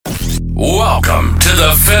Welcome to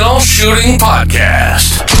the Fennell Shooting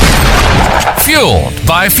Podcast. Fueled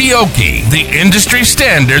by Fiocchi, the industry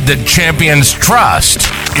standard that champions trust.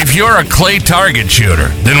 If you're a clay target shooter,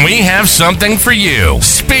 then we have something for you.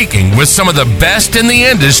 Speaking with some of the best in the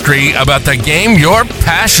industry about the game you're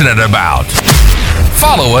passionate about.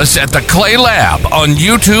 Follow us at the Clay Lab on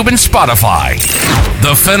YouTube and Spotify.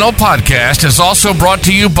 The Fennell Podcast is also brought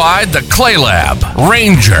to you by the Clay Lab,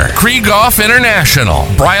 Ranger, Krieghoff International,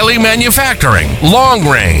 Briley Manufacturing, Long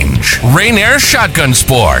Range, Rainier Shotgun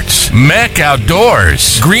Sports, Mech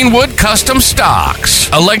Outdoors, Greenwood Custom Stocks,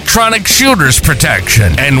 Electronic Shooters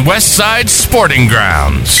Protection, and Westside Sporting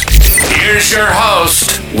Grounds. Here's your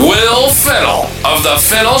host, Will Fennell of the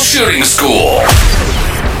Fennell Shooting School.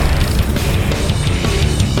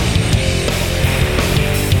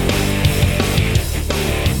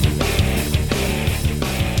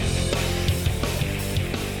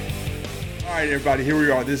 All right, everybody, here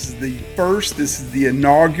we are. This is the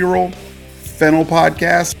inaugural Fennell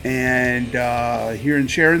Podcast, and here in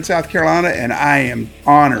Sharon, South Carolina, and I am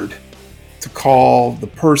honored to call the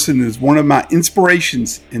person who's one of my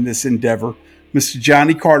inspirations in this endeavor, Mr.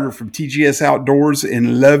 Jonny Carter from TGS Outdoors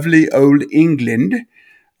in lovely old England.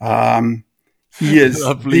 He is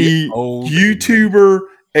the YouTuber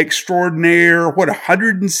extraordinaire,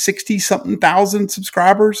 160-something thousand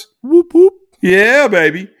subscribers? Whoop, whoop. Yeah,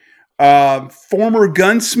 baby. Former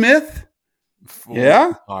gunsmith.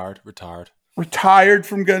 Retired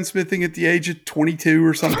from gunsmithing at the age of 22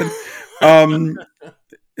 or something.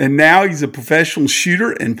 And now he's a professional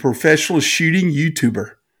shooter and professional shooting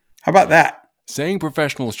YouTuber. How about that? Saying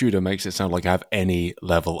professional shooter makes it sound like I have any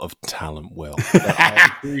level of talent, Will.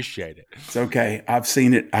 I appreciate it. It's okay. I've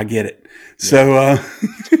seen it. I get it. Yeah. So,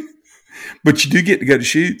 but you do get to go to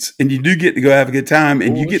shoots, and you do get to go have a good time,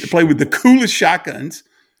 and you get to play with the coolest shotguns.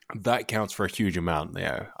 That counts for a huge amount,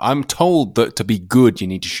 yeah. I'm told that to be good, you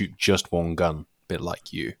need to shoot just one gun, a bit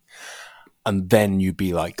like you. And then you'd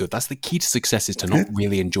be like, good. That's the key to success, is to not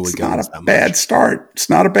really enjoy guns that much. It's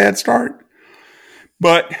not a bad start.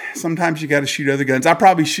 But sometimes you got to shoot other guns. I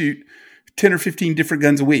probably shoot 10 or 15 different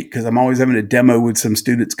guns a week because I'm always having a demo with some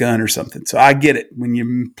student's gun or something. So I get it. When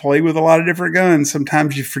you play with a lot of different guns,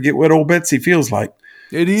 sometimes you forget what old Betsy feels like.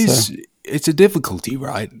 It is. So, it's a difficulty,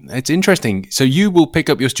 right? It's interesting. So you will pick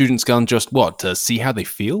up your student's gun just to see how they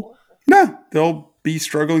feel? No, they'll be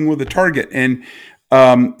struggling with a target. And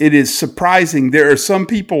it is surprising. There are some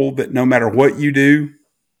people that no matter what you do,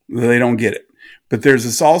 they don't get it. But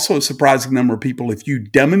there's also a surprising number of people, if you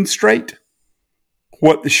demonstrate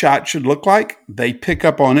what the shot should look like, they pick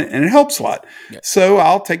up on it, and it helps a lot. Yeah. So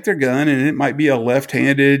I'll take their gun, and it might be a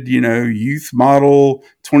left-handed, youth model,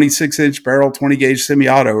 26-inch barrel, 20-gauge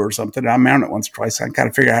semi-auto or something. I mount it once or twice. I can kind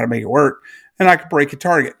of figure out how to make it work, and I can break a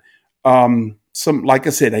target. Like I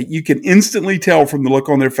said, you can instantly tell from the look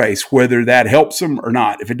on their face whether that helps them or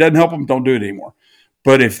not. If it doesn't help them, don't do it anymore.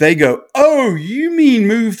 But if they go, oh, you mean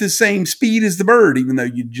move the same speed as the bird, even though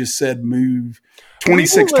you just said move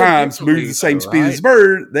 26 times, move the same speed as the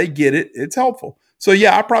bird, they get it. It's helpful. So,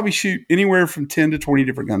 yeah, I probably shoot anywhere from 10 to 20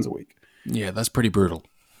 different guns a week. Yeah, that's pretty brutal.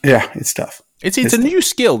 Yeah, it's tough. It's a new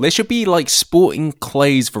skill. There should be like sporting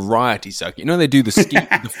clays variety circuit. They do the ski,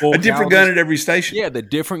 the four a different gun at every station. Yeah, the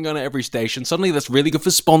different gun at every station. Suddenly that's really good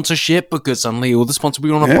for sponsorship because suddenly all the sponsors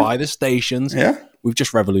we want to buy the stations. Yeah. We've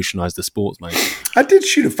just revolutionized the sports, mate. I did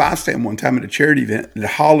shoot a 5-stand one time at a charity event that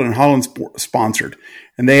Holland sponsored.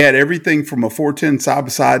 And they had everything from a 410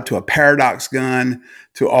 side-by-side to a Paradox gun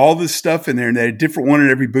to all this stuff in there. And they had a different one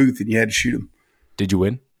in every booth, and you had to shoot them. Did you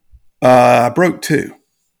win? I broke 2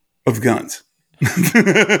 of guns.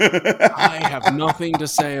 I have nothing to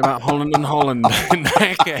say about Holland and Holland in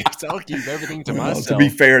that case. I'll keep everything to myself. To be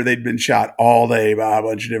fair, they'd been shot all day by a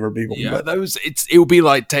bunch of different people. Yeah, it would be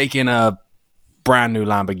like taking a brand new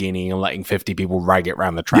Lamborghini and letting 50 people rag it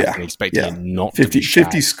around the track and expecting it not 50, to be shot.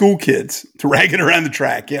 50 school kids to rag it around the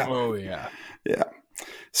track. Yeah. Oh, yeah. Yeah.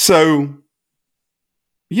 So,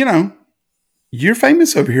 you're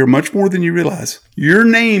famous over here much more than you realize. Your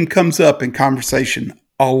name comes up in conversation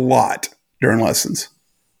a lot during lessons.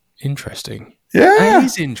 Interesting. Yeah. That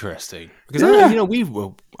is interesting. Because,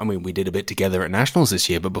 we did a bit together at Nationals this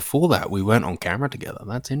year, but before that, we weren't on camera together.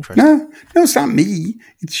 That's interesting. No, it's not me.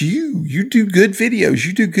 It's you. You do good videos.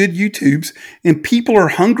 You do good YouTubes. And people are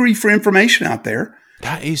hungry for information out there.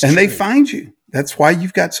 That is and true. They find you. That's why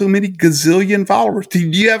you've got so many gazillion followers. Do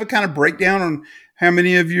you have a kind of breakdown on how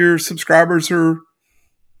many of your subscribers are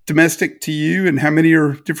domestic to you and how many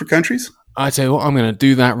are different countries? I tell you what, I'm going to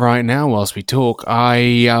do that right now whilst we talk.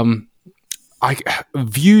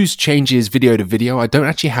 Views changes video to video. I don't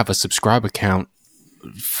actually have a subscriber count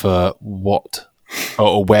for what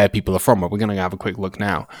or where people are from. We're going to have a quick look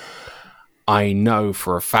now. I know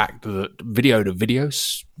for a fact that video to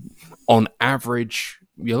videos, on average,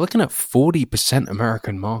 you're looking at 40%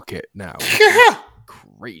 American market now. Yeah.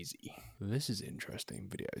 Crazy. This is interesting.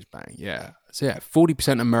 Videos, bang. Yeah. So,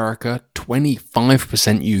 40% America,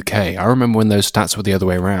 25% UK. I remember when those stats were the other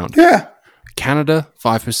way around. Yeah. Canada,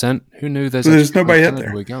 5%. Who knew there's nobody up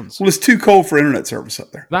there? Guns? Well, it's too cold for internet service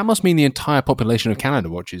up there. That must mean the entire population of Canada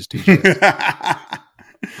watches TGS.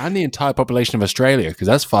 And the entire population of Australia, because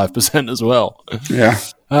that's 5% as well. Yeah.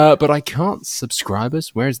 But I can't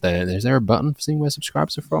subscribers. Is there a button for seeing where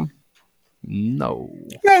subscribers are from? No,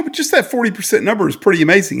 but just that 40% number is pretty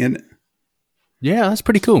amazing, isn't it? Yeah, that's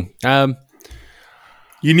pretty cool.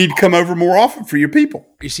 You need to come over more often for your people.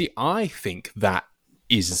 You see, I think that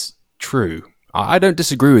is true. I don't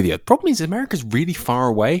disagree with you. The problem is America's really far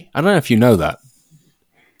away. I don't know if you know that.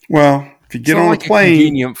 Well, if you get on a plane,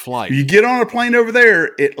 convenient flight. You get on a plane over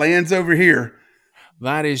there, it lands over here.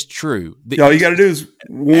 That is true. All you got to do is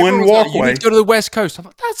one walkway. You need to go to the West Coast. I'm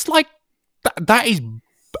like,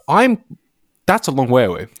 that's a long way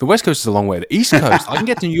away. The West Coast is a long way. The East Coast, I can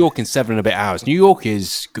get to New York in 7 and a bit hours. New York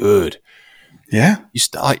is good. Yeah. You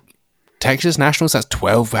start Texas Nationals, that's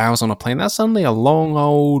 12 hours on a plane. That's only a long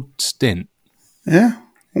old stint. Yeah.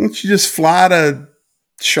 Why don't you just fly to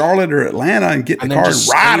Charlotte or Atlanta and get in the car and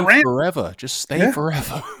ride around forever? Just stay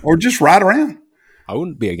forever. Or just ride around. I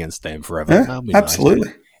wouldn't be against staying forever. Yeah, absolutely.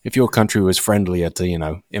 Nice. If your country was friendlier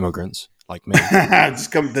to, immigrants like me.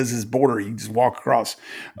 Just come to this border, you just walk across.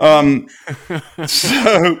 So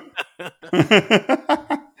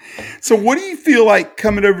what do you feel like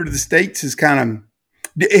coming over to the States is kind of,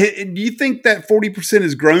 do you think that 40%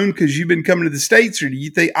 has grown because you've been coming to the States, or do you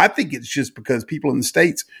think, I think it's just because people in the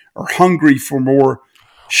States are hungry for more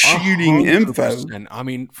shooting 100%. info. I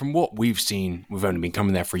mean, from what we've seen, we've only been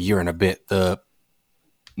coming there for a year and a bit,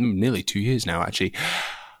 nearly 2 years now, actually.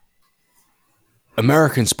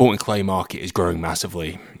 American sport and clay market is growing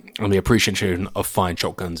massively, and the appreciation of fine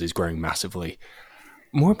shotguns is growing massively.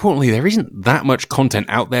 More importantly, there isn't that much content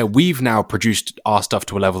out there. We've now produced our stuff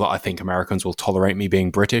to a level that I think Americans will tolerate me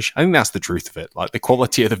being British. I think that's the truth of it. Like, the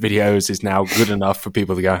quality of the videos is now good enough for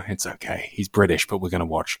people to go, it's okay, he's British, but we're going to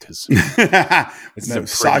watch because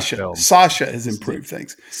Sasha has improved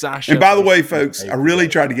things. And by the way, folks, I really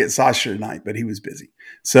tried to get Sasha tonight, but he was busy.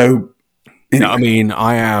 So anyway. I mean,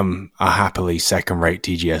 I am a happily second-rate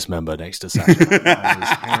TGS member next to Sasha. He's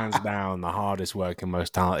hands down the hardest working,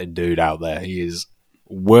 most talented dude out there. He is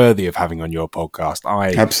worthy of having on your podcast.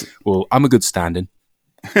 I'm a good stand-in.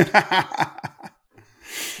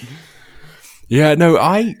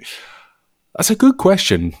 That's a good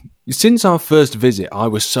question. Since our first visit, I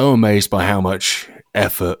was so amazed by how much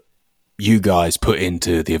effort you guys put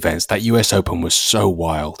into the events. That US Open was so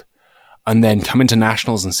wild. And then coming to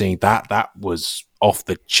nationals and seeing that was off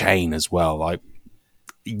the chain as well. Like,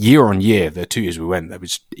 year on year, the 2 years we went, that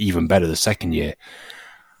was even better the second year.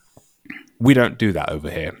 We don't do that over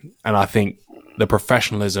here. And I think the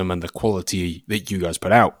professionalism and the quality that you guys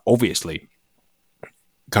put out, obviously,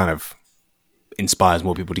 kind of inspires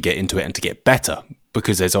more people to get into it and to get better,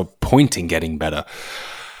 because there's a point in getting better.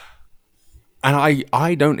 And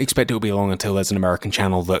I don't expect it will be long until there's an American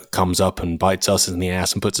channel that comes up and bites us in the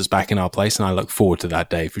ass and puts us back in our place. And I look forward to that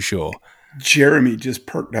day for sure. Jeremy just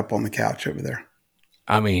perked up on the couch over there.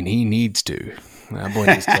 I mean, he needs to. That boy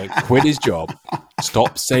needs to quit his job,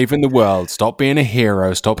 stop saving the world, stop being a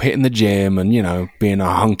hero, stop hitting the gym and, being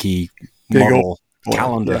a hunky model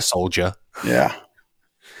calendar soldier. Yeah.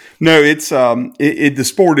 No, it's the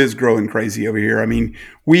sport is growing crazy over here. I mean,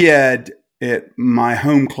 we had at my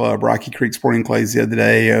home club, Rocky Creek Sporting Clays, the other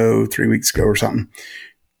day, 3 weeks ago or something,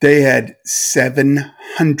 they had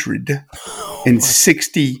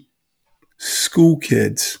 760 school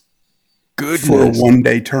kids for a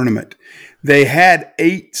one-day tournament. They had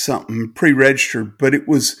 8-something pre-registered, but it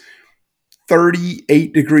was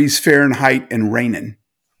 38 degrees Fahrenheit and raining.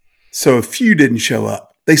 So a few didn't show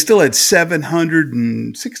up. They still had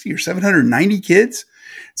 760 or 790 kids.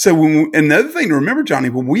 So another thing to remember, Johnny,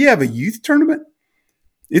 when we have a youth tournament,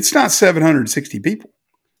 it's not 760 people,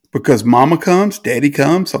 because mama comes, daddy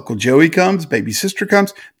comes, Uncle Joey comes, baby sister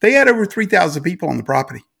comes. They had over 3,000 people on the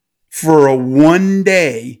property for a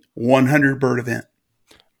one-day 100-bird event.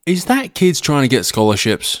 Is that kids trying to get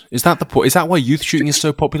scholarships? Is that the point? Is that why youth shooting is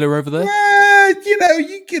so popular over there? I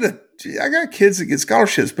got kids that get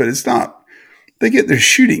scholarships, but it's not, they get their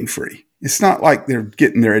shooting free. It's not like they're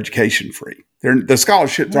getting their education free. The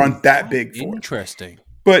scholarships aren't that big for Interesting.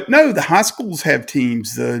 But no, the high schools have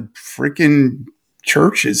teams. The freaking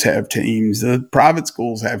churches have teams. The private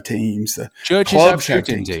schools have teams. The churches have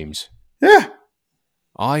shooting teams. Yeah.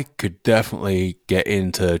 I could definitely get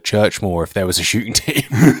into church more if there was a shooting team.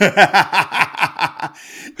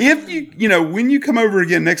 If when you come over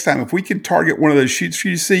again next time, if we can target one of those shoots for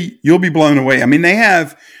you to see, you'll be blown away. I mean,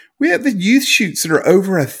 we have the youth shoots that are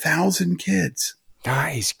over 1,000 kids.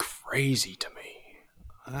 That is crazy to me.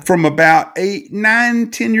 From about 8,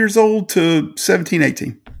 9, 10 years old to 17,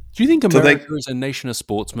 18. Do you think America is a nation of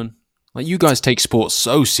sportsmen? Like, you guys take sports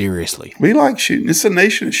so seriously. We like shooting. It's a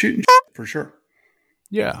nation of shooting for sure.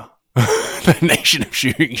 Yeah. The nation of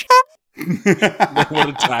shooting. What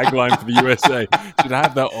a tagline for the USA. Should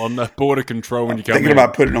have that on border control when you come thinking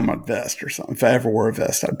about putting it on my vest or something. If I ever wore a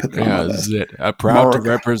vest, I'd put that on my vest. I'm proud to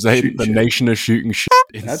represent the nation of shooting shit.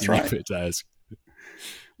 That's right. As.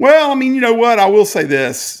 Well, I mean, you know what? I will say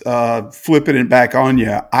this, flipping it back on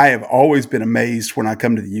you. I have always been amazed when I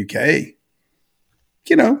come to the UK.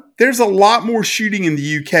 There's a lot more shooting in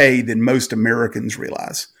the UK than most Americans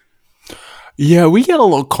realize. Yeah, we get a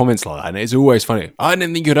lot of comments like that, and it's always funny. I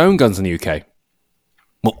didn't think you could own guns in the UK.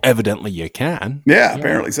 Well, evidently you can. Yeah,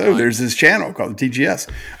 apparently so. There's this channel called the TGS.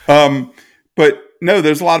 But no,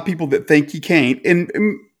 there's a lot of people that think you can't. And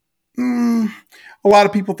a lot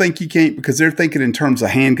of people think you can't because they're thinking in terms of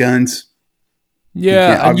handguns.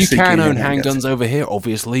 Yeah, and you can own handguns over here,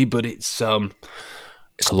 obviously, but it's a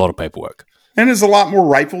lot of paperwork. And there's a lot more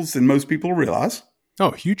rifles than most people realize.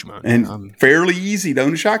 Oh, huge amount. And fairly easy to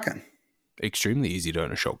own a shotgun. Extremely easy to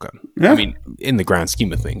own a shotgun. Yeah. I mean, in the grand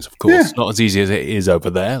scheme of things, of course, not as easy as it is over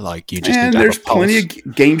there. Like, you just need to there's have a pulse. Plenty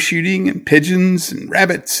of game shooting and pigeons and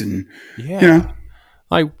rabbits and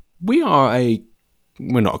like we're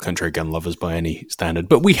not a country of gun lovers by any standard,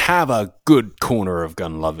 but we have a good corner of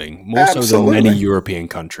gun loving, more so than many European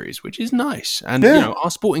countries, which is nice. And our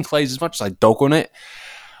sporting clays, as much as I dog on it,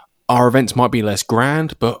 our events might be less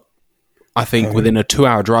grand, but I think within a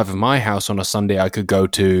 2-hour drive of my house on a Sunday, I could go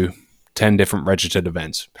to 10 different registered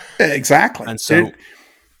events. Exactly. And so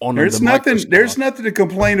there's nothing to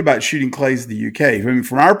complain about shooting clays in the UK. I mean,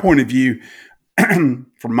 from our point of view,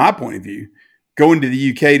 from my point of view, going to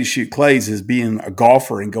the UK to shoot clays is being a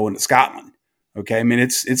golfer and going to Scotland. Okay. I mean,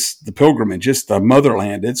 it's the pilgrimage, it's the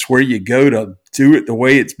motherland. It's where you go to do it the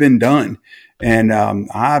way it's been done. And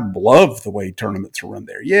I love the way tournaments are run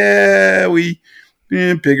there. Yeah,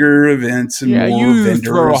 bigger events and more vendors. You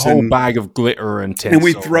throw a whole bag of glitter and tinsel. And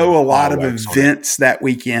we throw a lot of events that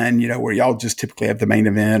weekend, where y'all just typically have the main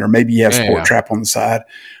event or maybe you have Sport Trap on the side.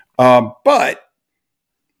 But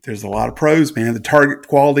there's a lot of pros, man. The target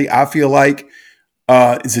quality, I feel like,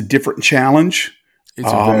 is a different challenge. It's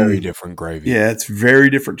a very different gravy. Yeah, it's a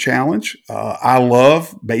very different challenge. I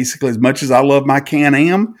love, basically, as much as I love my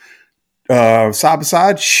Can-Am, side by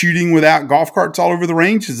side, shooting without golf carts all over the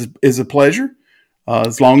range is a pleasure.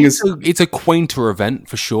 As long as it's a quainter event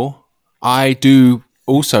for sure. I do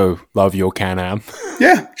also love your Can-Am.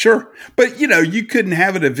 Yeah, sure. But you couldn't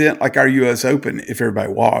have an event like our US Open if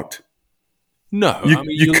everybody walked. No,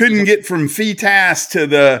 you couldn't get from FITAS to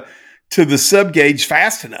the sub gauge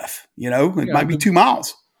fast enough. It might be 2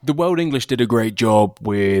 miles. The World English did a great job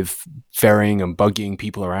with ferrying and buggying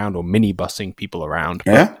people around or minibusing people around.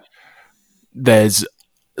 Yeah. There's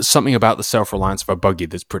something about the self-reliance of a buggy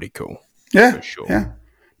that's pretty cool. Yeah, for sure. Yeah.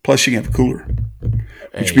 Plus, you can have a cooler,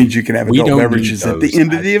 which means you can have adult beverages at the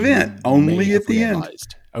end of the event. Only at the end.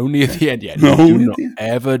 Only at the end. Yeah, do not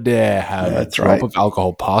ever dare have a drop of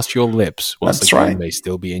alcohol past your lips whilst the gun may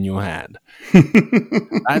still be in your hand.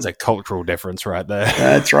 That's a cultural difference right there.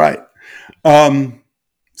 That's right.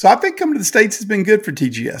 So I think coming to the States has been good for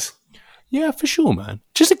TGS. Yeah, for sure, man.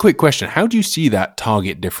 Just a quick question. How do you see that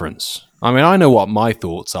target difference? I mean, I know what my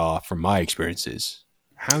thoughts are from my experiences.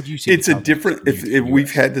 How do you see it's a different, if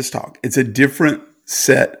we've had this talk, it's a different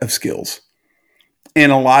set of skills.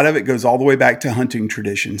 And a lot of it goes all the way back to hunting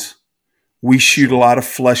traditions. We shoot a lot of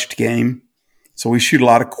flushed game. So we shoot a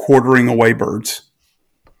lot of quartering away birds.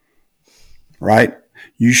 Right?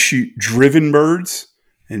 You shoot driven birds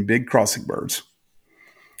and big crossing birds.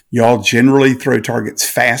 Y'all generally throw targets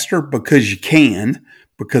faster because you can,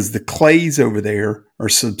 because the clays over there are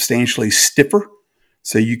substantially stiffer.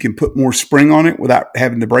 So you can put more spring on it without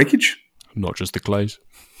having the breakage. Not just the clays.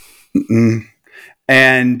 Mm-mm.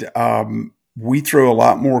 And we throw a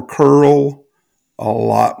lot more curl, a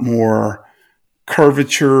lot more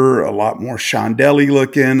curvature, a lot more chandelle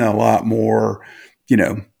looking, a lot more,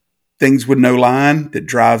 things with no line that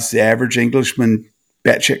drives the average Englishman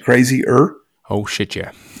batshit crazy. Oh, shit,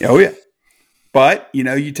 yeah. Oh, yeah. But,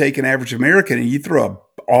 you take an average American and you throw a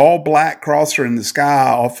all black crosser in the sky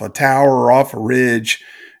off a tower or off a ridge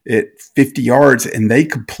at 50 yards and they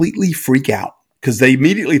completely freak out because they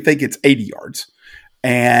immediately think it's 80 yards.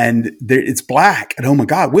 and it's black. And oh my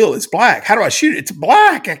God, Will, it's black. How do I shoot it? It's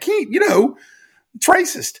black. I can't, it's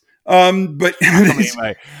racist. But I mean,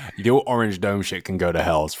 mate, your orange dome shit can go to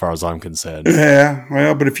hell as far as I'm concerned. Yeah,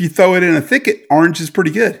 well, but if you throw it in a thicket, orange is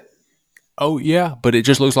pretty good. Oh yeah, but it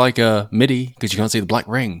just looks like a MIDI because you can't see the black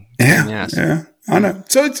ring. Yeah, I know.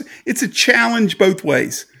 So it's a challenge both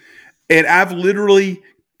ways. And I've literally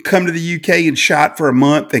come to the UK and shot for a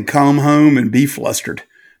month and come home and be flustered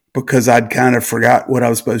because I'd kind of forgot what I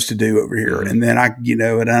was supposed to do over here. And then I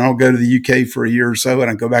don't go to the UK for a year or so, and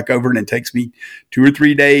I go back over and it takes me 2 or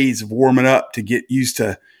 3 days of warming up to get used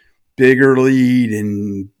to bigger lead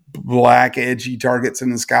and black edgy targets in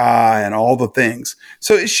the sky and all the things.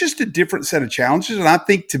 So it's just a different set of challenges. And I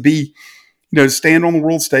think to be, to stand on the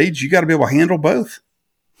world stage, you got to be able to handle both.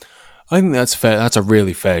 I think that's fair. That's a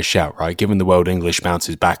really fair shout, right? Given the world English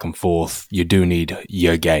bounces back and forth, you do need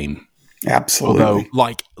your game. Absolutely. Although,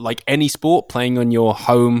 like any sport, playing on your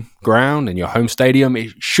home ground and your home stadium,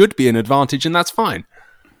 it should be an advantage, and that's fine.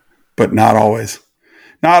 But not always.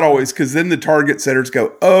 Not always, because then the target setters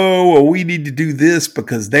go, oh, well, we need to do this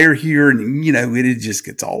because they're here, and, it just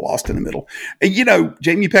gets all lost in the middle. And,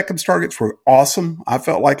 Jamie Peckham's targets were awesome. I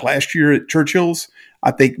felt like last year at Churchill's. I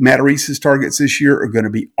think Matt Reese's targets this year are going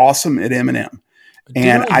to be awesome at M&M.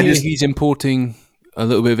 And he's importing a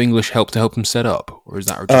little bit of English help to help him set up, or is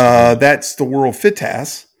that that's the World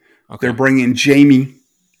FITAS. Okay. They're bringing Jamie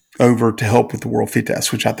over to help with the World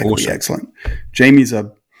FITAS, which I think will be excellent. Jamie's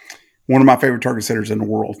one of my favorite target setters in the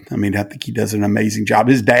world. I mean, I think he does an amazing job.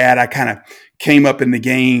 His dad, I kind of came up in the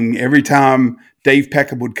game. Every time Dave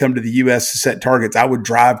Peckham would come to the U.S. to set targets, I would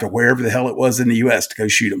drive to wherever the hell it was in the U.S. to go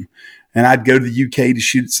shoot them. And I'd go to the UK to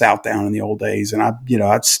shoot at Southdown in the old days. And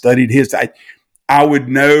I'd studied his. I would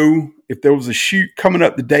know if there was a shoot coming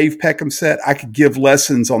up the Dave Peckham set, I could give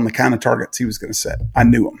lessons on the kind of targets he was going to set. I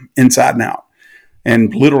knew them inside and out.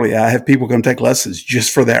 And literally, I have people come take lessons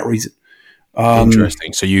just for that reason.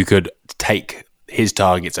 Interesting. So you could take his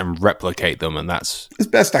targets and replicate them, and that's as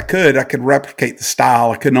best I could. I could replicate the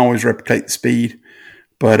style. I couldn't always replicate the speed,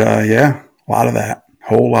 but a lot of that,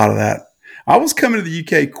 whole lot of that. I was coming to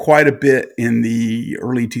the UK quite a bit in the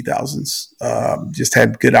early 2000s. Just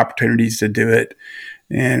had good opportunities to do it,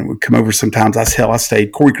 and would come over sometimes. I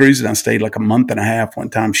stayed Corey Cruise, and I stayed like a month and a half one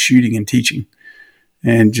time shooting and teaching,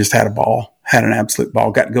 and just had a ball. Had an absolute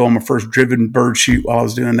ball. Got to go on my first driven bird shoot while I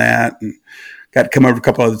was doing that, and got to come over a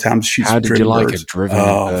couple other times to shoot some driven birds. How did you like a driven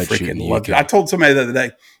bird shoot in the UK? I told somebody the other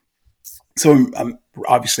day. So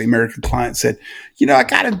obviously, American client said, I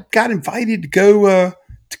got invited to go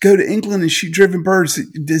to England and shoot driven birds.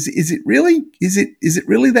 Is it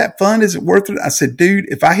really that fun? Is it worth it? I said,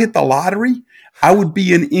 dude, if I hit the lottery, I would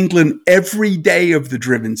be in England every day of the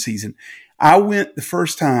driven season. I went the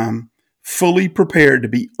first time fully prepared to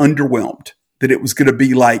be underwhelmed that it was going to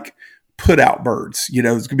be like put out birds. It's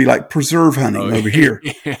going to be like preserve hunting over here.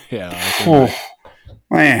 Yeah.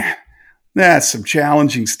 Man, that's some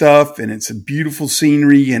challenging stuff, and it's a beautiful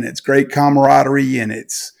scenery, and it's great camaraderie, and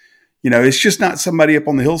it's, it's just not somebody up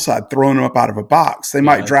on the hillside throwing them up out of a box. They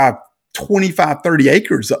might drive 25, 30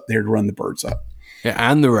 acres up there to run the birds up.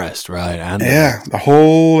 Yeah, and the rest, right? And the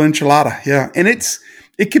whole enchilada. Yeah, and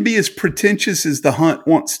it could be as pretentious as the hunt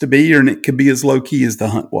wants to be, or it could be as low-key as the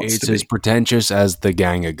hunt wants to be. It's as pretentious as the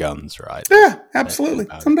gang of guns, right? Yeah, absolutely.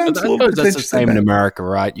 Sometimes a little pretentious. That's the same in America,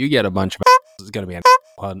 right? You get a bunch of it's going to be a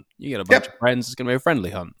hunt. You get a bunch of friends, it's going to be a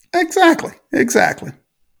friendly hunt. Exactly.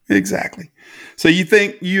 So you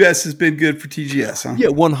think U.S. has been good for TGS, huh? Yeah,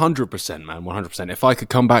 100%, man, 100%. If I could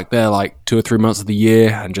come back there like 2 or 3 months of the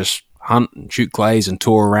year and just hunt and shoot clays and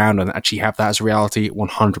tour around and actually have that as a reality,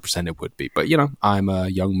 100% it would be. But, I'm a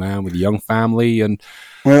young man with a young family. And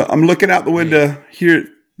well, I'm looking out the window here at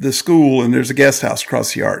the school, and there's a guest house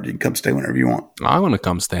across the yard. You can come stay whenever you want. I want to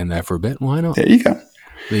come stay in there for a bit. Why not? There you go.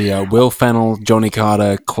 The Will Fennell, Jonny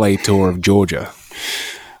Carter clay tour of Georgia.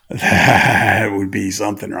 That would be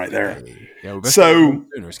something right there. Yeah, so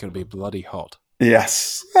it's going to be bloody hot.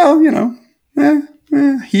 Yes. Well,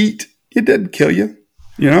 heat, it doesn't kill you.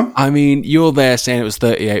 I mean, you're there saying it was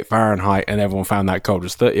 38 Fahrenheit and everyone found that cold. It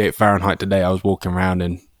was 38 Fahrenheit today. I was walking around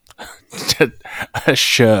in a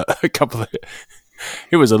shirt.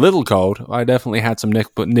 It was a little cold. I definitely had some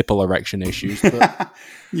nipple erection issues. But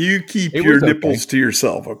you keep your nipples to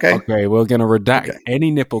yourself, okay? Okay, we're going to redact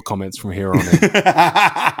any nipple comments from here on in.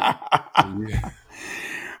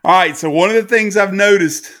 All right, so one of the things I've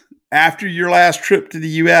noticed after your last trip to the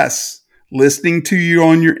U.S., listening to you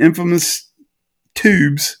on your infamous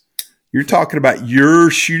tubes, you're talking about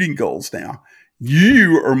your shooting goals now.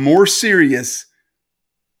 You are more serious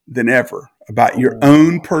than ever about your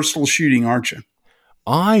own personal shooting, aren't you?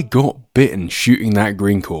 I got bitten shooting that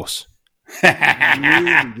green course.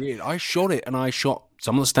 I really did. I shot it, and I shot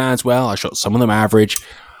some of the stands well. I shot some of them average,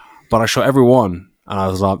 but I shot every one, and I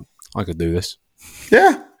was like, I could do this.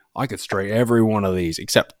 Yeah. I could straight every one of these,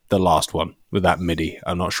 except the last one with that MIDI.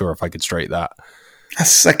 I'm not sure if I could straight that. I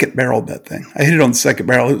second barreled that thing. I hit it on the second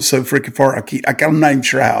barrel. It was so freaking far. I'm not even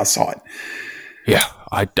sure how I saw it. Yeah,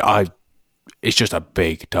 it's just a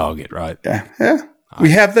big target, right? Yeah.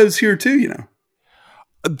 We have those here too, you know.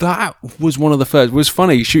 That was one of the first. It was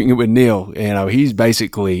funny shooting it with Neil. You know, he's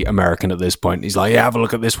basically American at this point. He's like, yeah, have a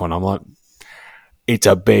look at this one. I'm like, it's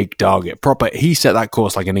a big target. Proper. He set that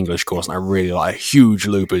course like an English course, and I really like huge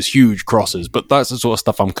loopers, huge crosses. But that's the sort of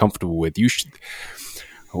stuff I'm comfortable with. I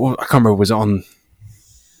can't remember, was it on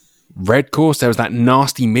red course? There was that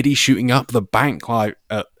nasty MIDI shooting up the bank, like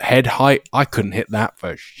at head height. I couldn't hit that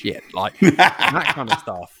for shit. Like that kind of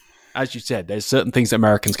stuff. As you said, there's certain things that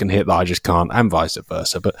Americans can hit that I just can't, and vice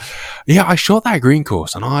versa. But yeah, I shot that green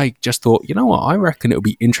course, and I just thought, you know what? I reckon it would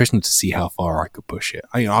be interesting to see how far I could push it.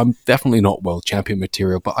 I'm definitely not world champion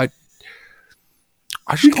material, but I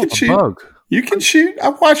just got the bug. You can shoot.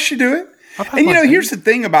 I've watched you do it. And here's the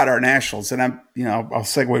thing about our nationals, and I'll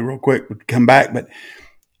segue real quick. We'll come back, but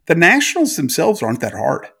the nationals themselves aren't that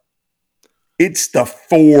hard. It's the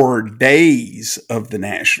 4 days of the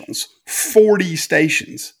nationals, 40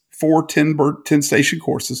 stations. 4 10 station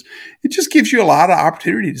courses. It just gives you a lot of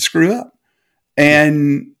opportunity to screw up.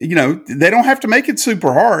 And, they don't have to make it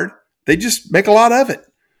super hard. They just make a lot of it.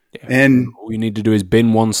 Yeah. And all you need to do is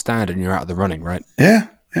bin one stand and you're out of the running, right? Yeah.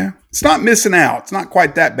 It's not missing out. It's not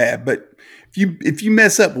quite that bad. But if you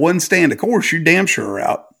mess up one stand, of course, you're damn sure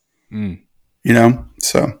out.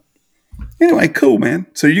 So anyway, cool, man.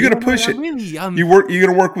 So you're going to push it. Really, you're going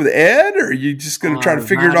to work with Ed, or are you just going to try to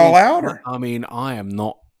figure it all out? Or? I mean, I am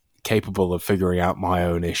not capable of figuring out my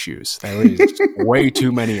own issues. There is way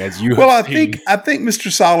too many, as you. Well, I think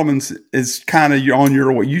Mr. Solomon's is kind of on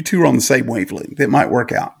your way. You two are on the same wavelength. It might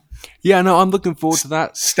work out. Yeah, no, I'm looking forward to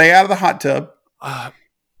that. Stay out of the hot tub.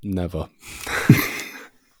 Never.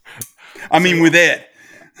 I mean, with Ed.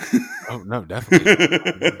 Oh no,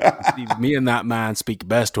 definitely. Me and that man speak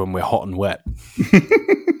best when we're hot and wet.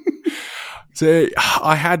 So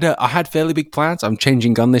I had fairly big plans. I'm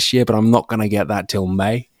changing gun this year, but I'm not going to get that till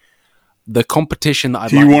May. The competition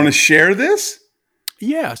that Do you want to share this?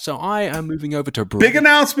 Yeah, so I am moving over to a Beretta. Big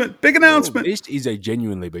announcement. Oh, this is a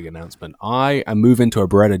genuinely big announcement. I am moving to a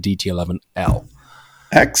Beretta DT11L.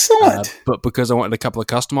 Excellent. But because I wanted a couple of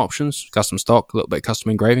custom options, custom stock, a little bit of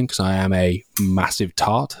custom engraving, because I am a massive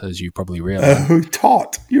tart, as you probably realize. Oh,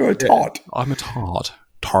 tart. You're a tart. Yeah, I'm a tart.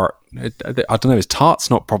 Tart. I don't know. Is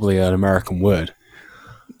tart's not probably an American word?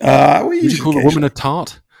 Would you call a woman a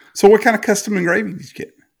tart? So what kind of custom engraving did you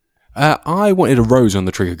get? I wanted a rose on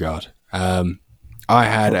the trigger guard. I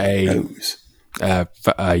had a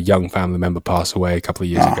young family member pass away a couple of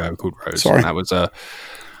years ago called Rose. Sorry. And that was I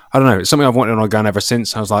don't know, it's something I've wanted on a gun ever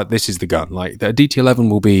since. I was like, this is the gun. Like, the DT11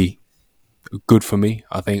 will be good for me.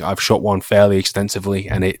 I think I've shot one fairly extensively,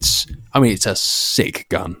 and it's a sick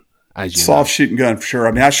gun. As you soft shooting gun for sure.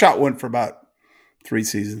 I mean, I shot one for about 3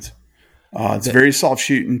 seasons. It's very soft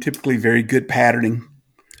shooting, typically very good patterning.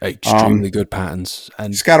 Extremely good patterns.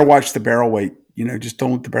 And just got to watch the barrel weight. Just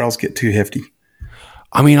don't let the barrels get too hefty.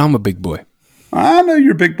 I mean, I'm a big boy. I know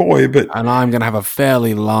you're a big boy, but... And I'm going to have a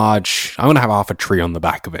fairly large... I'm going to have half a tree on the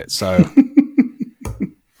back of it, so...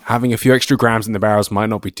 having a few extra grams in the barrels might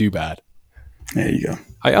not be too bad. There you go.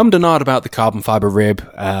 I denied about the carbon fiber rib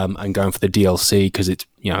and going for the DLC because it's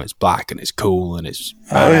it's black and it's cool and it's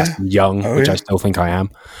young, which I still think I am.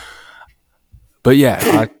 But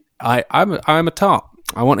yeah, I'm a tart.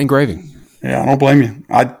 I want engraving. Yeah, I don't blame you.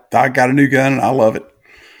 I got a new gun and I love it.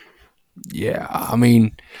 Yeah, I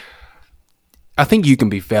mean, I think you can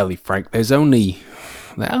be fairly frank.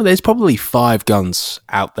 There's probably 5 guns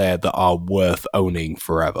out there that are worth owning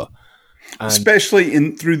forever.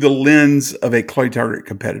 Especially through the lens of a clay target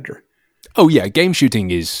competitor. Oh yeah, game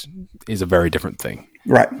shooting is a very different thing.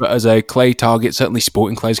 Right. But as a clay target, certainly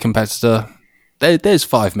sporting clays competitor, there's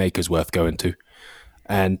 5 makers worth going to.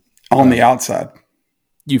 And on the outside.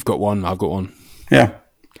 You've got one, I've got one. Yeah.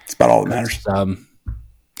 It's about all that matters.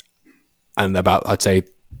 And I'd say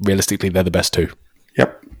realistically they're the best 2.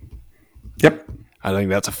 Yep. I think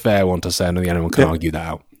that's a fair one to say. I don't think anyone can argue that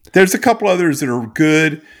out. There's a couple others that are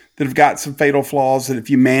good, that have got some fatal flaws, that if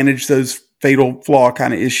you manage those fatal flaw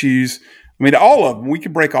kind of issues, I mean, all of them, we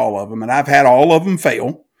could break all of them, and I've had all of them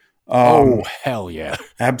fail. Oh, hell yeah.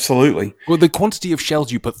 Absolutely. Well, the quantity of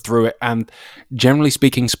shells you put through it, and generally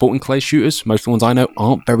speaking, sporting clay shooters, most of the ones I know,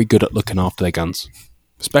 aren't very good at looking after their guns.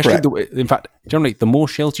 Especially, in fact, generally, the more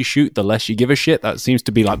shells you shoot, the less you give a shit. That seems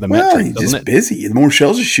to be like the metric, you're doesn't just it? busy. The more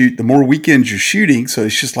shells you shoot, the more weekends you're shooting. So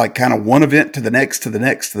it's just like kind of one event to the next, to the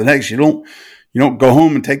next, to the next. You don't go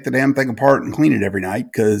home and take the damn thing apart and clean it every night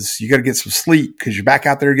because you got to get some sleep because you're back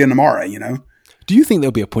out there again tomorrow, Do you think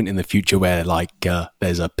there'll be a point in the future where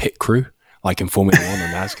there's a pit crew, like in Formula 1 or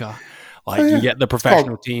NASCAR? You get the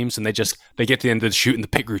professional teams and they get to the end of the shoot and the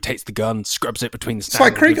pit crew takes the gun, scrubs it between the stands.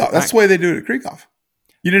 It's like Krieghoff. That's the way they do it at Krieghoff.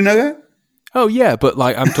 You didn't know that? Oh yeah, but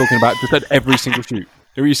I'm talking about just at every single shoot.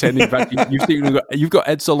 You said in fact you've got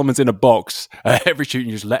Ed Solomon's in a box every shoot and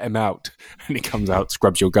you just let him out and he comes out,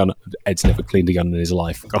 scrubs your gun. Ed's never cleaned a gun in his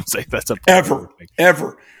life. I can't say that's ever.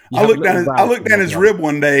 I looked down his rib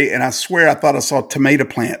one day and I swear I thought I saw tomato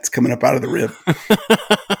plants coming up out of the rib.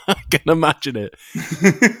 I can imagine it.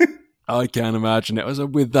 I can imagine it. I was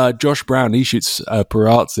with Josh Brown. He shoots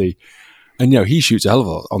Perazzi, and he shoots a hell of a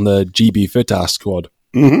lot on the GB FITAS squad.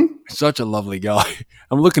 Mm-hmm. Such a lovely guy.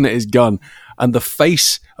 I'm looking at his gun, and the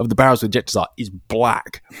face of the barrels with ejectors is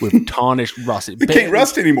black with tarnished rust. It can't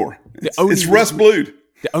rust anymore. It's rust blued.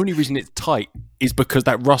 The only reason it's tight is because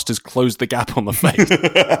that rust has closed the gap on the face.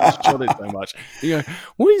 It's shot it so much.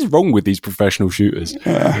 What is wrong with these professional shooters?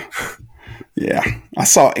 Yeah. I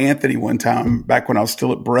saw Anthony one time back when I was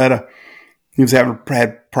still at Beretta. He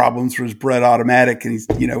had problems with his Beretta automatic, and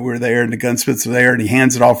we were there, and the gunsmiths were there, and he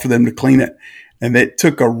hands it off for them to clean it. And they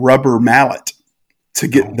took a rubber mallet to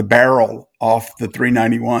get the barrel off the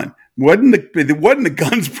 391. It wasn't the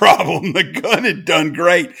gun's problem. The gun had done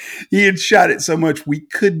great. He had shot it so much we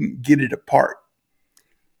couldn't get it apart.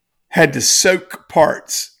 Had to soak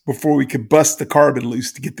parts before we could bust the carbon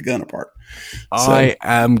loose to get the gun apart. I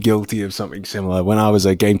am guilty of something similar. When I was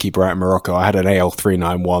a gamekeeper out in Morocco, I had an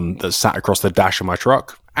AL391 that sat across the dash of my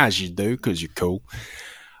truck, as you do, because you're cool.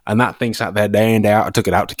 And that thing sat there day in, day out. I took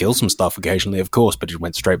it out to kill some stuff occasionally, of course, but it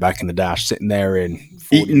went straight back in the dash, sitting there in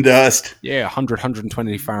 40, eating dust. Yeah, 100,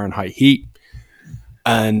 120 Fahrenheit heat.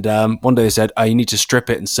 And one day they said, you need to strip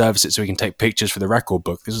it and service it so we can take pictures for the record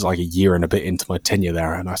book. This was like a year and a bit into my tenure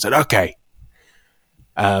there. And I said, okay.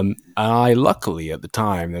 I luckily at the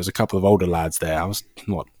time, there was a couple of older lads there. I was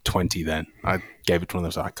 20 then. I gave it to one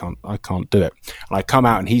of them. I can't do it. And I come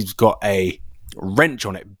out and he's got a wrench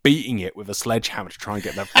on it, beating it with a sledgehammer to try and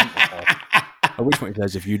get that front off. At which point he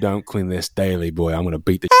says, if you don't clean this daily, boy, I'm going to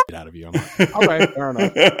beat the shit out of you. I'm like, okay, fair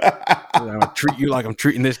enough. I treat you like I'm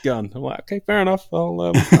treating this gun. I'm like, okay, fair enough.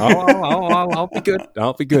 I'll be good.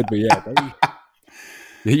 I'll be good. But yeah,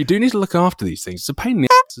 you do need to look after these things. It's a pain in the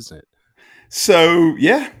ass, isn't it? So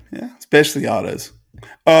yeah, especially autos.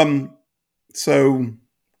 So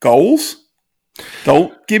goals.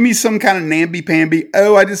 Don't give me some kind of namby-pamby.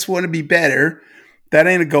 Oh, I just want to be better. That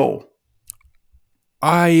ain't a goal.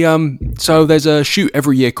 So there's a shoot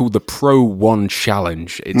every year called the Pro One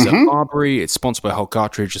Challenge. It's a Barbary. It's sponsored by Hull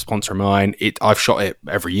Cartridge, a sponsor of mine. I've shot it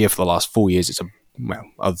every year for the last 4 years.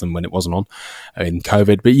 Other than when it wasn't on in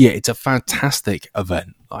COVID. But yeah, it's a fantastic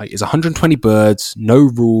event. It's 120 birds, no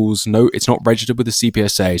rules, it's not registered with the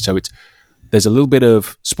CPSA. So there's a little bit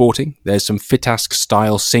of sporting, there's some FITASC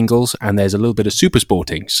style singles, and there's a little bit of super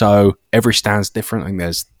sporting. So every stand's different. I think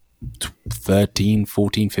there's 13,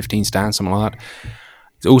 14, 15 stands, something like that.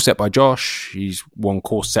 It's all set by Josh. He's won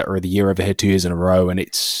course setter of the year over here 2 years in a row, and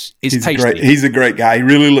it's tasty. He's a great guy. He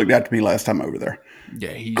really looked after me last time over there.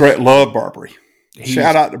 Yeah, great. Love Barbary.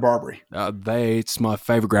 Shout out to Barbary. It's my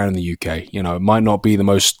favorite ground in the UK. It might not be the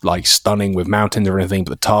most stunning with mountains or anything, but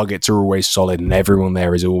the targets are always solid and everyone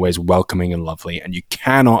there is always welcoming and lovely. And you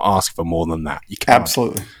cannot ask for more than that. You cannot.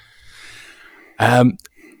 Absolutely.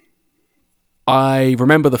 I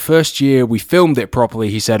remember the first year we filmed it properly.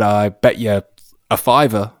 He said, I bet you a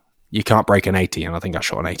 $5 you can't break an 80. And I think I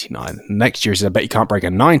shot an 89. Next year he said, I bet you can't break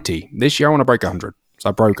a 90. This year I want to break 100.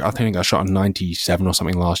 So I think I shot a 97 or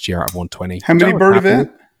something last year out of 120. How many bird event?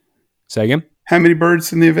 Say again? How many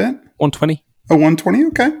birds in the event? 120. Oh, 120?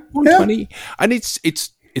 Okay. 120. Yeah. And it's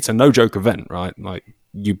a no-joke event, right?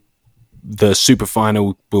 The super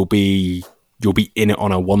final you'll be in it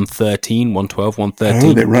on a 113, 112, 113.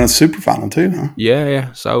 Oh, they run a super final too, huh?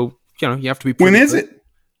 Yeah. So, you have to be... When is it?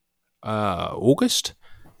 August.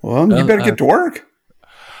 Well, you better get to work.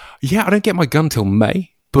 Yeah, I don't get my gun till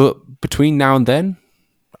May, but between now and then,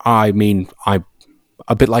 I mean, I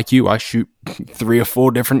a bit like you, I shoot 3 or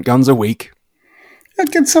 4 different guns a week.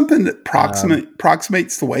 Get something that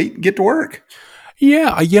approximates the weight and get to work.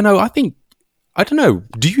 Yeah, I think, I don't know,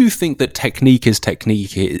 do you think that technique is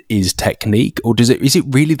technique, or is it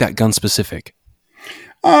really that gun specific?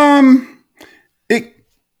 I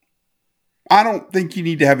don't think you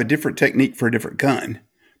need to have a different technique for a different gun,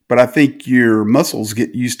 but I think your muscles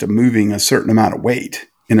get used to moving a certain amount of weight.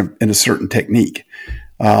 in a certain technique.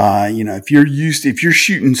 If you're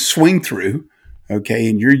shooting swing through, okay,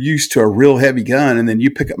 and you're used to a real heavy gun, and then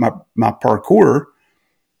you pick up my parkour,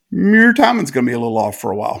 your timing's going to be a little off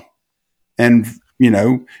for a while. And,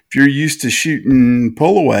 if you're used to shooting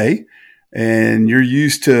pull away and you're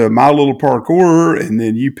used to my little parkour, and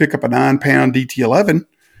then you pick up a 9-pound DT11,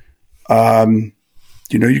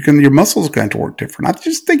 your muscles are going to work different. I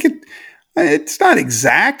just think it's not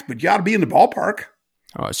exact, but you ought to be in the ballpark.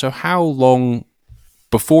 All right. So how long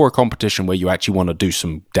before a competition where you actually want to do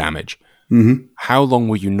some damage, how long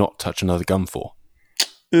will you not touch another gun for?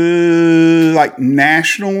 Like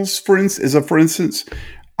nationals, for instance,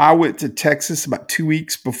 I went to Texas about 2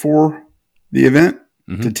 weeks before the event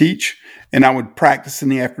to teach, and I would practice in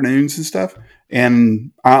the afternoons and stuff.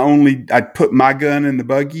 And I'd put my gun in the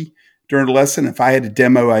buggy during the lesson. If I had a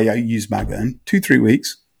demo, I used my gun 2-3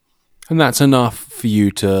 weeks. And that's enough for you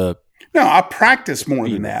to... No, I practice more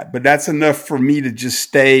than that, but that's enough for me to just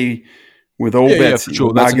stay with old Betsy, sure.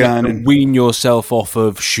 with my gun. And wean yourself off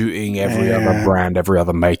of shooting every other brand, every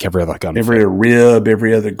other make, every other gun. Every other rib,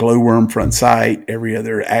 every other glowworm front sight, every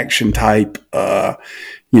other action type.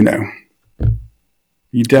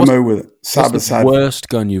 You demo with side by side. What's the worst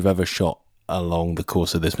gun you've ever shot along the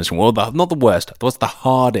course of this mission? Well, not the worst. What's the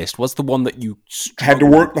hardest? What's the one that you had to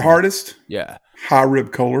work the hardest? Yeah. High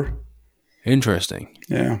rib Kohler. Interesting.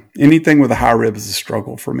 Yeah. Anything with a high rib is a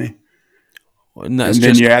struggle for me. And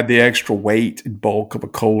then you add the extra weight and bulk of a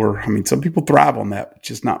Kohler. I mean, some people thrive on that, but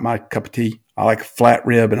just not my cup of tea. I like a flat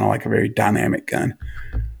rib, and I like a very dynamic gun.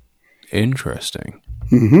 Interesting.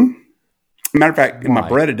 Matter of fact, in my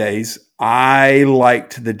Beretta days, I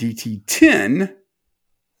liked the DT10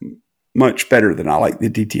 much better than I like the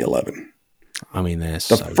DT11. I mean,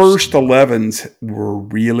 the first 11s were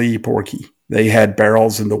really porky. They had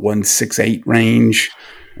barrels in the 1.68 range.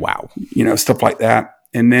 Wow. Stuff like that.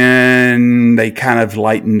 And then they kind of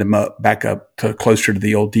lightened them back up to closer to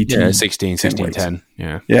the old DT. Yeah, 16, 10.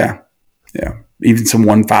 Yeah. Yeah. Yeah. Even some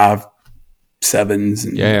 1.57s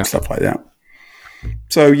and stuff like that.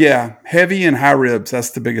 So, yeah, heavy and high ribs, that's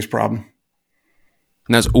the biggest problem.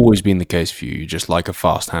 And that's always been the case for you. You just like a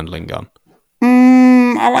fast handling gun.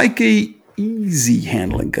 I like a easy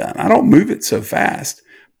handling gun. I don't move it so fast.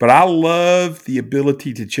 But I love the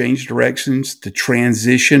ability to change directions, to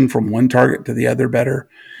transition from one target to the other better.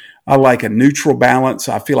 I like a neutral balance.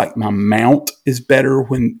 I feel like my mount is better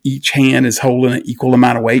when each hand is holding an equal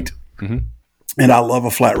amount of weight. And I love a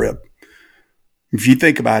flat rib. If you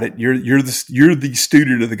think about it, you're the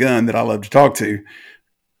student of the gun that I love to talk to.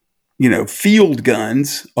 Field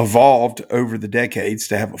guns evolved over the decades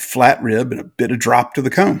to have a flat rib and a bit of drop to the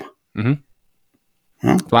comb.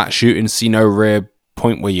 Flat shooting, see no rib.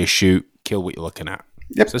 Point where you shoot, kill what you're looking at.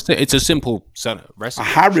 Yep. So it's a simple recipe. A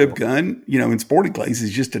high rib gun, in sporting clays,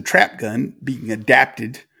 is just a trap gun being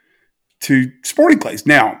adapted to sporting clays.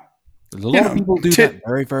 Now, there's a lot of people do that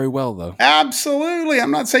very, very well, though. Absolutely.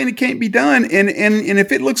 I'm not saying it can't be done. And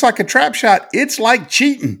if it looks like a trap shot, it's like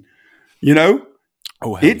cheating.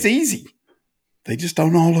 It's easy. They just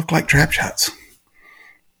don't all look like trap shots.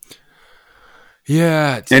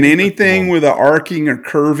 Yeah. And anything with an arcing or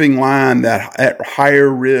curving line, that at higher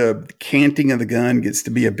rib, the canting of the gun gets to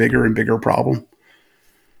be a bigger and bigger problem.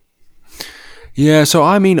 Yeah, so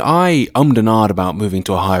I mean, I and ahed about moving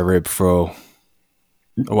to a high rib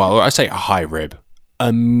I say a high rib,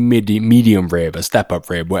 a medium rib, a step-up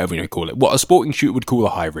rib, whatever you call it. What a sporting shooter would call a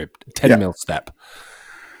high rib, 10 mil step.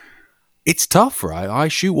 It's tough, right? I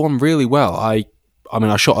shoot one really well. I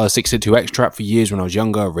shot a 6.2 X-Trap for years when I was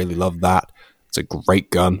younger. I really loved that. It's a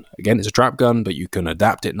great gun. Again, it's a trap gun, but you can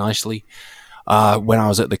adapt it nicely. When I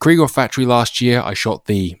was at the Krieger factory last year, I shot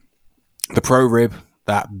the Pro Rib,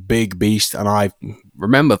 that big beast, and I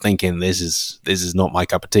remember thinking, this is not my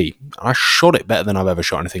cup of tea. And I shot it better than I've ever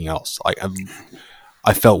shot anything else.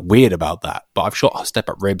 I felt weird about that, but I've shot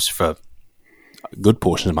step-up ribs for good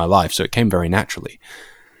portions of my life, so it came very naturally.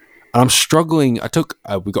 And I'm struggling.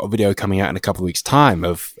 We've got a video coming out in a couple of weeks' time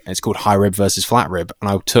it's called High Rib versus Flat Rib. And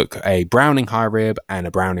I took a Browning High Rib and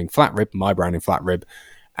a Browning Flat Rib, my Browning Flat Rib,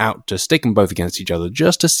 out to stick them both against each other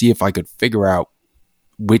just to see if I could figure out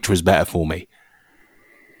which was better for me.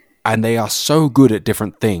 And they are so good at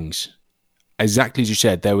different things. Exactly as you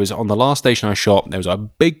said, on the last station I shot, there was a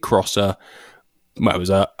big crosser. Well, it was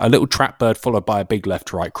a little trap bird followed by a big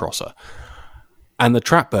left-to-right crosser. And the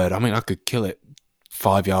trap bird, I could kill it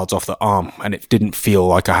 5 yards off the arm, and it didn't feel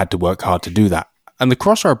like I had to work hard to do that. And the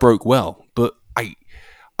crosser I broke well, but I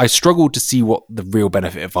struggled to see what the real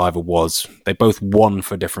benefit of either was. They both won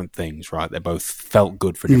for different things, right? They both felt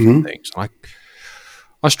good for different things.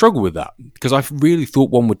 I struggle with that because I really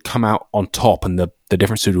thought one would come out on top and the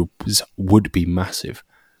differences would be massive.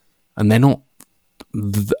 And they're not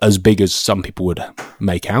as big as some people would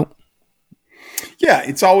make out. Yeah,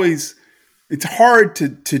 it's hard to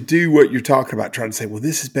do what you're talking about, trying to say, well,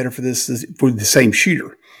 this is better for for the same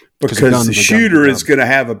shooter. Because the shooter is going to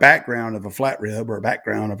have a background of a flat rib or a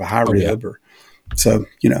background of a high rib. So,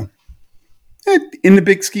 in the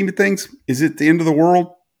big scheme of things, is it the end of the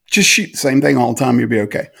world? Just shoot the same thing all the time. You'll be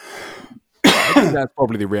okay. I think that's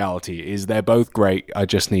probably the reality. Is they're both great. I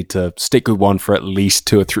just need to stick with one for at least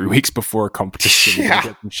 2 or 3 weeks before a competition and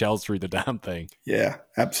get some shells through the damn thing. Yeah,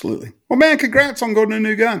 absolutely. Well, man, congrats on going to a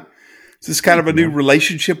new gun. Is this kind of a new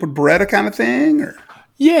relationship with Beretta kind of thing? Or?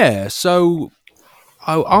 Yeah. So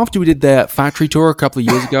after we did their factory tour a couple of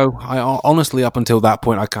years ago, I honestly, up until that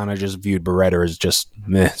point, I kind of just viewed Beretta as just,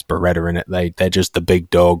 it's Beretta in it. They're just the big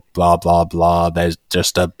dog, blah, blah, blah. There's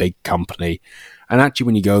just a big company. And actually,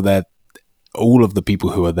 when you go there, all of the people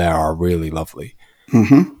who are there are really lovely.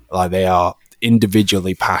 Mm-hmm. Like, they are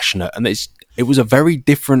individually passionate. And it was a very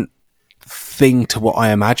different thing to what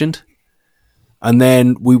I imagined. And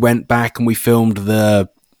then we went back and we filmed the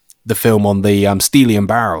film on the Stelium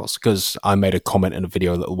barrels, because I made a comment in a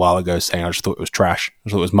video a little while ago saying I just thought it was trash. I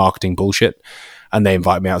thought it was marketing bullshit. And they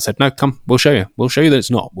invited me out and said, no, come, we'll show you. We'll show you that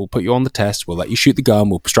it's not. We'll put you on the test. We'll let you shoot the gun.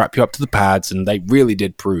 We'll strap you up to the pads. And they really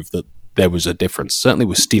did prove that there was a difference. Certainly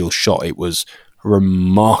with steel shot, it was a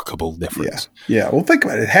remarkable difference. Yeah. Well, think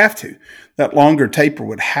about it. It'd have to. That longer taper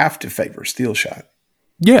would have to favor steel shot.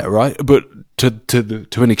 Yeah, right. But to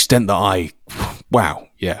an extent that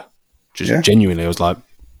genuinely, I was like,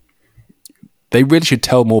 they really should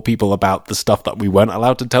tell more people about the stuff that we weren't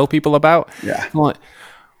allowed to tell people about. Yeah. Like,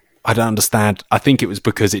 I don't understand. I think it was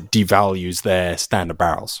because it devalues their standard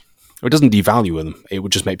barrels. It doesn't devalue them. It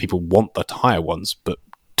would just make people want the higher ones, but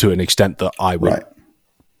to an extent that I would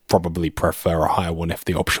probably prefer a higher one if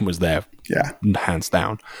the option was there. Yeah. Hands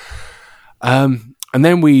down. And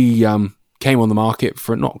then we came on the market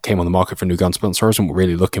for a new gun sponsor. I wasn't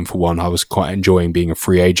really looking for one. I was quite enjoying being a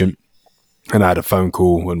free agent. And I had a phone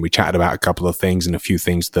call and we chatted about a couple of things and a few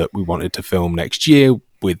things that we wanted to film next year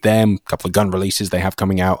with them, a couple of gun releases they have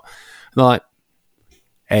coming out. And they're like,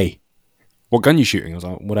 hey, what gun you shooting? I was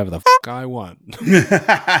like, whatever the fuck I want.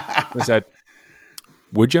 They said,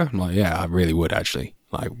 would you? I'm like, yeah, I really would actually.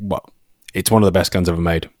 Like, what? It's one of the best guns ever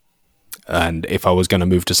made. And if I was going to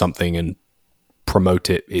move to something and promote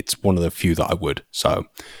it, it's one of the few that I would. So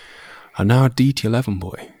I'm now a DT11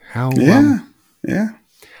 boy. How? Yeah.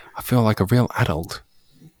 I feel like a real adult.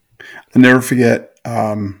 I'll never forget.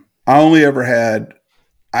 I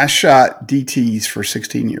shot DTs for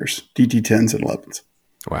 16 years, DT 10s and 11s.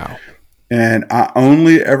 Wow. And I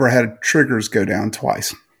only ever had triggers go down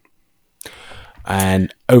twice.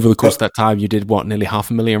 And over the course of that time, you did what, nearly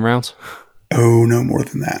 500,000 rounds? Oh, no more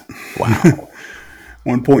than that. Wow.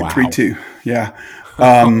 1.32. Wow. Yeah.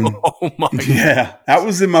 Oh my God. Yeah. That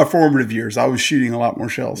was in my formative years. I was shooting a lot more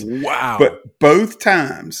shells. Wow. But both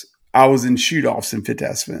times I was in shoot-offs in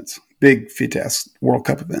FITAS events, big FITAS World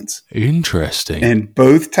Cup events. Interesting. And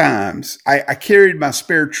both times I carried my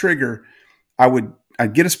spare trigger.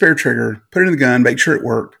 I'd get a spare trigger, put it in the gun, make sure it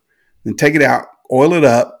worked, then take it out, oil it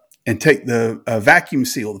up, and take the vacuum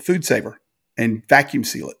seal, the food saver, and vacuum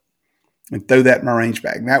seal it and throw that in my range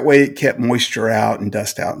bag. And that way it kept moisture out and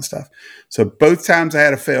dust out and stuff. So both times I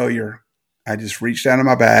had a failure, I just reached down in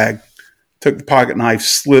my bag, took the pocket knife,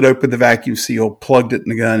 slid open the vacuum seal, plugged it in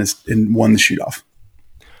the gun, and won the shoot-off.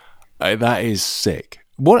 That is sick.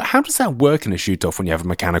 How does that work in a shoot-off when you have a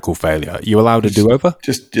mechanical failure? Are you allowed a do-over?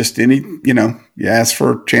 Just any, you ask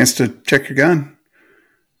for a chance to check your gun.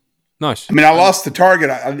 Nice. I mean, I lost the target.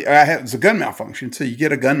 It was a gun malfunction, so you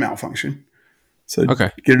get a gun malfunction. So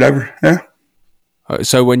okay. Get it over. Yeah.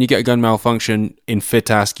 So when you get a gun malfunction in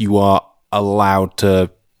FITASC, you are allowed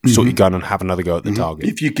to sort your gun and have another go at the target.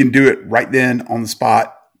 If you can do it right then on the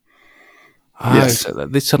spot. Yes. So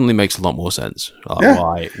this suddenly makes a lot more sense. Yeah.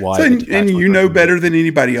 Why? So, and you know better than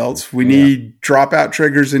anybody else. We need dropout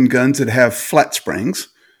triggers in guns that have flat springs.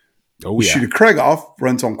 Oh, you shoot a Krieghoff,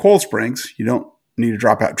 runs on coil springs. You don't need a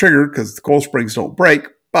dropout trigger because the coil springs don't break,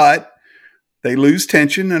 but they lose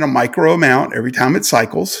tension in a micro amount every time it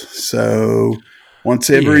cycles. So once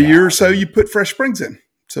every year or so, you put fresh springs in.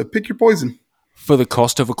 So pick your poison. For the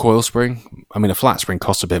cost of a coil spring, I mean, a flat spring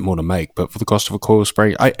costs a bit more to make, but for the cost of a coil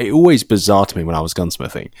spring, it always bizarre to me when I was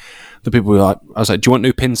gunsmithing. The people were like, I was like, do you want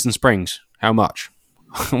new pins and springs? How much?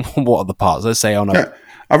 What are the parts? Let's say on a... Yeah.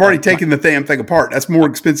 I've already taken the damn thing apart. That's more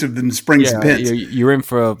expensive than the springs and pins. You're in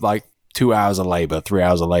for like 2 hours of labor, 3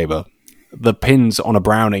 hours of labor. The pins on a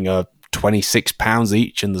Browning are 26 pounds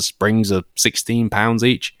each and the springs are 16 pounds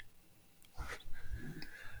each.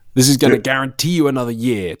 This is going to guarantee you another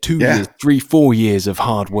year, 2 years, 3, 4 years of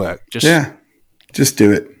hard work. Just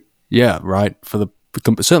do it. Yeah, right.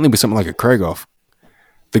 Certainly with something like a Krieghoff,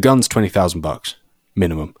 the gun's $20,000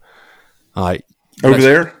 minimum. Over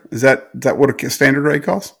there, is that what a standard rate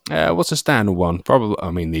costs? What's a standard one? Probably.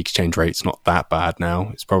 I mean, the exchange rate's not that bad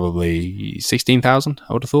now. It's probably 16,000.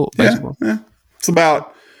 I would have thought. Yeah. It's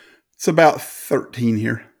about 13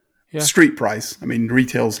 here. Yeah. Street price. I mean,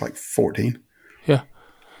 retail's like 14. Yeah.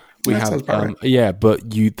 We have. Right. But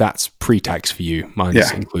that's pre-tax for you.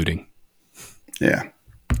 Mine's including. Yeah.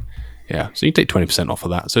 Yeah. So you take 20% off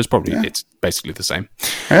of that. So it's probably it's basically the same.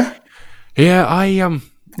 Yeah. Yeah.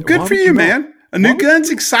 Good for you, man. A new gun's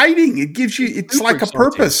exciting. It gives you, it's like a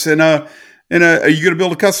purpose are you going to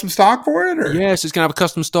build a custom stock for it? Or? Yes, it's going to have a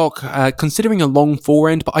custom stock, considering a long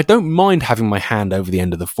forend, but I don't mind having my hand over the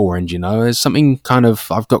end of the forend, There's something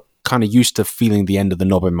I've got kind of used to feeling the end of the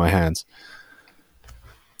knob in my hands.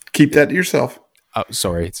 Keep that to yourself. Oh,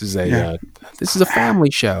 sorry. This is a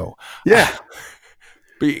family show. Yeah.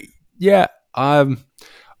 But yeah, I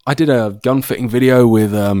did a gun fitting video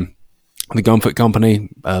with, the gun fit company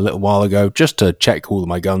a little while ago just to check all of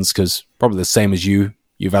my guns because probably the same as you've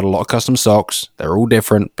had a lot of custom stocks. They're all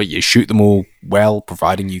different, but you shoot them all well,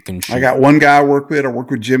 providing you can shoot. I got one guy I work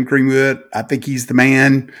with Jim Greenwood. I think he's the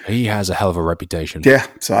man. He has a hell of a reputation. Yeah,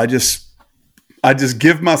 so I just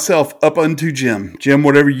give myself up unto Jim. Jim,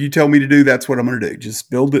 whatever you tell me to do, that's what I'm going to do. Just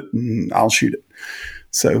build it and I'll shoot it.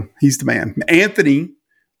 So he's the man. Anthony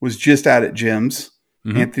was just out at Jim's.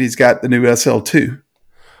 Mm-hmm. Anthony's got the new SL2.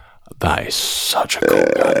 That is such a cool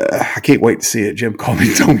gun. I can't wait to see it. Jim called me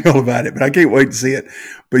and told me all about it, but I can't wait to see it.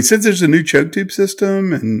 But he says there's a new choke tube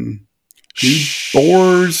system and new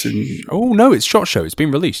bores and no, it's SHOT Show. It's been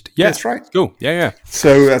released. Yeah, that's right. Cool. Yeah.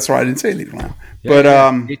 So that's why I didn't say anything now. Yeah,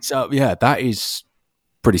 but it's that is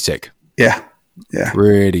pretty sick. Yeah.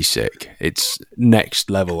 Pretty sick. It's next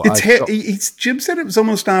level. Jim said it was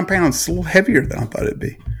almost 9 pounds. It's a little heavier than I thought it'd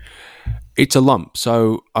be. It's a lump.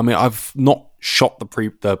 So I mean, I've not shot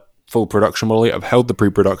the full production model yet. I've held the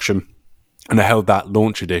pre-production and I held that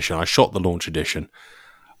launch edition. I shot the launch edition.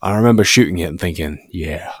 I remember shooting it and thinking,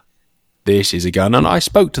 yeah, this is a gun. And I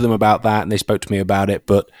spoke to them about that and they spoke to me about it,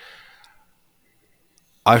 but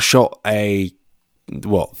I shot a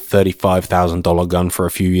 $35,000 gun for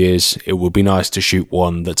a few years. It would be nice to shoot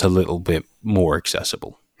one that's a little bit more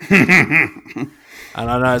accessible. And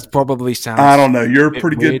I know it's probably sounds I don't know. You're a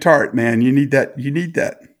pretty weird. Good tart, man. You need that.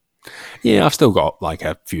 Yeah, I've still got like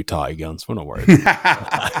a few Thai guns. We're not worried.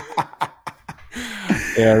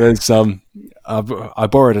 Yeah, there's I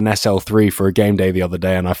borrowed an SL3 for a game day the other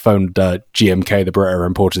day, and I phoned GMK, the Brita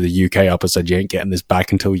importer, the UK, up and said, "You ain't getting this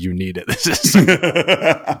back until you need it." This is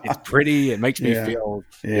it's pretty. It makes me feel.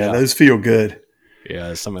 Yeah, those feel good.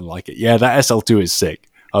 Yeah, something like it. Yeah, that SL2 is sick.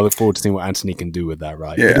 I look forward to seeing what Anthony can do with that.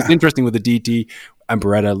 Right? Yeah. It's interesting with the DT and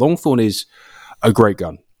Beretta. Longthorn is a great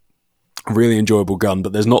gun. A really enjoyable gun,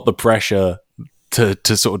 but there's not the pressure to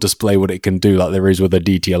sort of display what it can do like there is with a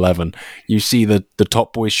DT11. You see the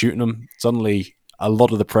top boys shooting them. Suddenly, a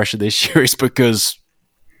lot of the pressure this year is because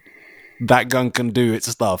that gun can do its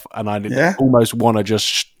stuff, and I almost want to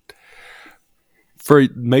just, for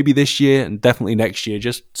maybe this year and definitely next year,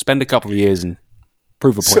 just spend a couple of years and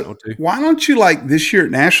prove a point or two. Why don't you, like this year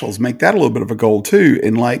at Nationals, make that a little bit of a goal too,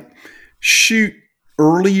 and like shoot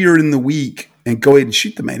earlier in the week and go ahead and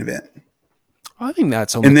shoot the main event? I think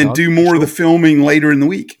that's on and the cards. And then do more of the filming later in the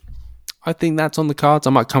week. I think that's on the cards. I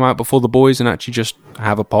might come out before the boys and actually just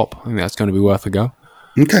have a pop. I think that's going to be worth a go.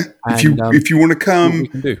 Okay. And, if you want to come,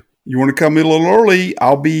 you want to come a little early,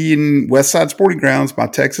 I'll be in Westside Sporting Grounds, my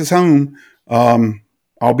Texas home.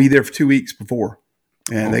 I'll be there for 2 weeks before.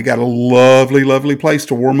 And they got a lovely, lovely place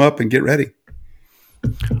to warm up and get ready.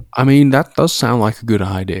 I mean, that does sound like a good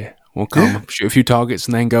idea. We'll come shoot a few targets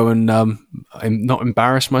and then go and not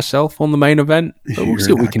embarrass myself on the main event. But we'll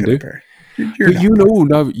see what we can do.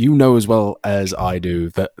 But you know as well as I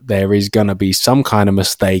do that there is going to be some kind of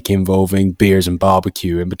mistake involving beers and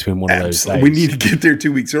barbecue in between one of those days. We need to get there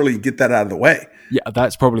 2 weeks early and get that out of the way. Yeah,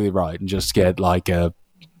 that's probably right. And just get like or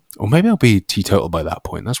maybe I'll be teetotal by that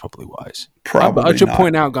point. That's probably wise. Probably I should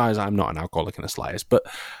point out, guys, I'm not an alcoholic in the slightest. But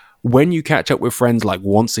when you catch up with friends like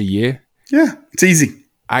once a year. Yeah, it's easy.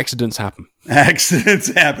 Accidents happen.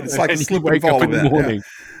 It's like a slip and fall event. Yeah.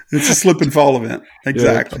 It's a slip and fall event.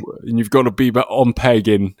 Exactly. Yeah, and you've got to be on peg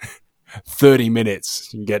in 30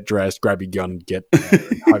 minutes. You can get dressed, grab your gun, get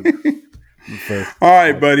home. All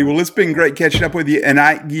right, buddy. Well, it's been great catching up with you. And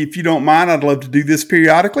if you don't mind, I'd love to do this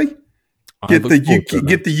periodically. Get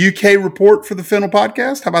the UK report for the Fennell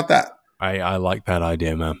Podcast. How about that? I like that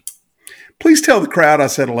idea, man. Please tell the crowd I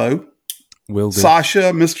said hello. Will do.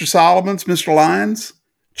 Sasha, Mr. Solomons, Mr. Lyons,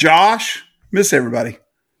 Josh. Miss everybody.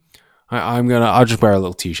 I'll just wear a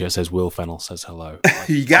little t-shirt that says Will Fennell says hello.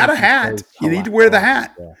 You got a hat. You need to wear the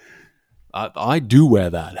hat. Yeah. I do wear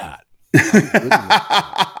that hat.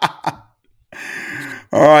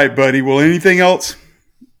 All right, buddy. Well, anything else?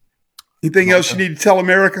 Anything else you need to tell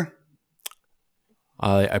America?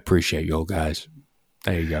 I appreciate y'all guys.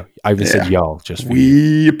 There you go. I even said y'all just for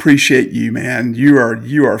we appreciate you, man. You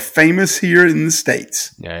are famous here in the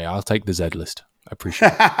States. Yeah, I'll take the Z list. I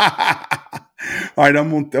appreciate it. All right,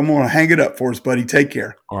 I'm gonna hang it up for us, buddy. Take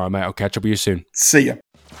care. All right, mate. I'll catch up with you soon. See ya.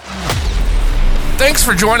 Thanks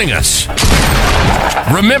for joining us.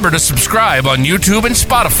 Remember to subscribe on YouTube and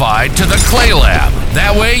Spotify to the Clay Lab.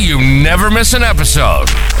 That way you never miss an episode.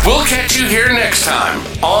 We'll catch you here next time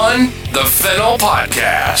on the Fennell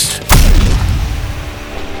Podcast.